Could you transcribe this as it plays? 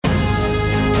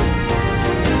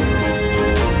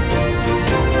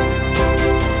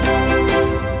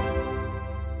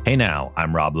Hey now,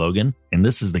 I'm Rob Logan, and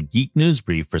this is the Geek News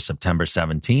Brief for September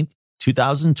 17th,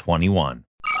 2021.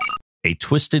 A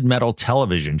Twisted Metal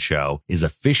television show is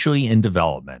officially in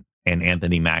development, and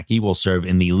Anthony Mackie will serve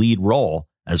in the lead role,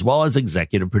 as well as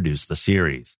executive produce the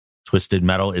series. Twisted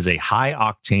Metal is a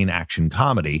high-octane action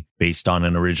comedy based on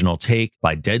an original take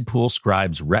by Deadpool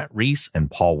scribes Rhett Reese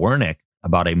and Paul Wernick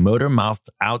about a motor-mouthed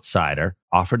outsider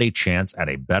offered a chance at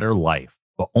a better life,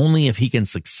 but only if he can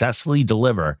successfully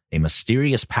deliver a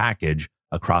mysterious package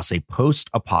across a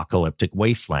post-apocalyptic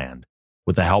wasteland.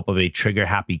 With the help of a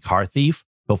trigger-happy car thief,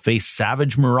 he'll face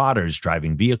savage marauders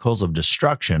driving vehicles of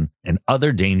destruction and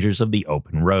other dangers of the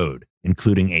open road,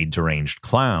 including a deranged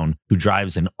clown who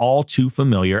drives an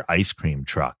all-too-familiar ice cream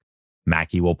truck.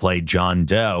 Mackie will play John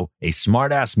Doe, a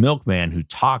smart-ass milkman who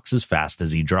talks as fast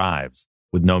as he drives.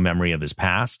 With no memory of his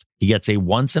past, he gets a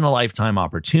once-in-a-lifetime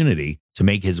opportunity to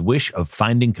make his wish of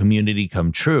finding community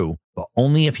come true, but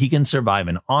only if he can survive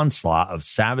an onslaught of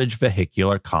savage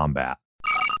vehicular combat.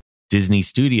 Disney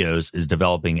Studios is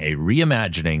developing a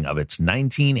reimagining of its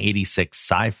 1986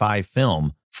 sci-fi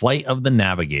film Flight of the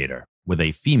Navigator, with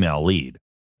a female lead.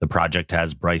 The project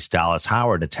has Bryce Dallas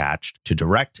Howard attached to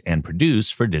direct and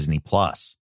produce for Disney+.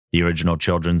 The original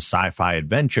children's sci-fi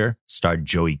adventure starred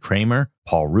Joey Kramer,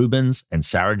 Paul Rubens, and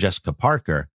Sarah Jessica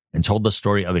Parker, and told the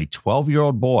story of a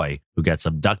 12-year-old boy who gets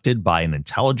abducted by an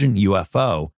intelligent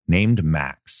UFO named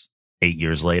Max. 8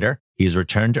 years later, he is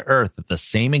returned to Earth at the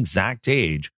same exact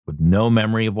age with no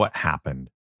memory of what happened.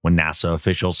 When NASA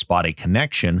officials spot a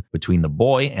connection between the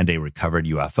boy and a recovered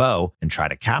UFO and try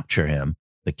to capture him,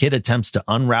 the kid attempts to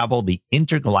unravel the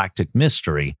intergalactic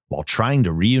mystery while trying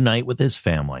to reunite with his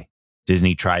family.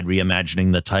 Disney tried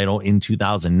reimagining the title in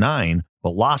 2009,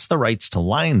 but lost the rights to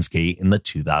Lionsgate in the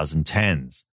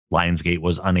 2010s. Lionsgate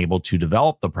was unable to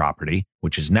develop the property,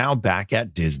 which is now back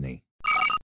at Disney.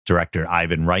 Director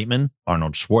Ivan Reitman,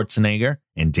 Arnold Schwarzenegger,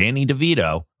 and Danny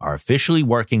DeVito are officially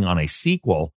working on a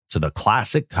sequel to the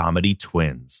classic comedy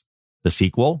Twins. The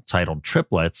sequel, titled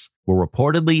Triplets, will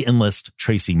reportedly enlist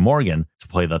Tracy Morgan to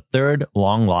play the third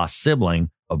long-lost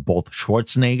sibling of both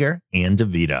Schwarzenegger and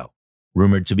DeVito.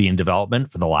 Rumored to be in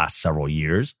development for the last several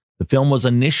years, the film was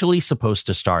initially supposed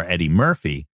to star Eddie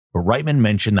Murphy, but Reitman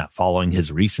mentioned that following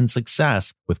his recent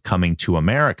success with Coming to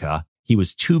America, he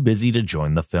was too busy to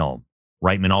join the film.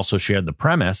 Reitman also shared the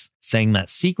premise, saying that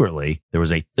secretly there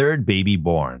was a third baby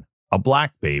born, a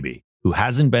black baby, who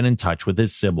hasn't been in touch with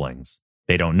his siblings.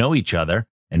 They don't know each other,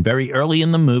 and very early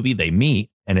in the movie they meet,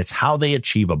 and it's how they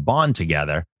achieve a bond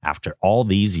together after all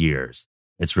these years.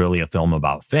 It's really a film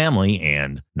about family,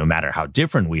 and no matter how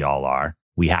different we all are,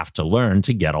 we have to learn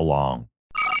to get along.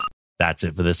 That's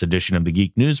it for this edition of the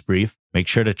Geek News Brief. Make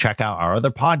sure to check out our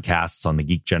other podcasts on the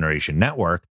Geek Generation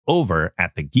Network over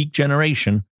at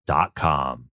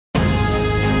thegeekgeneration.com.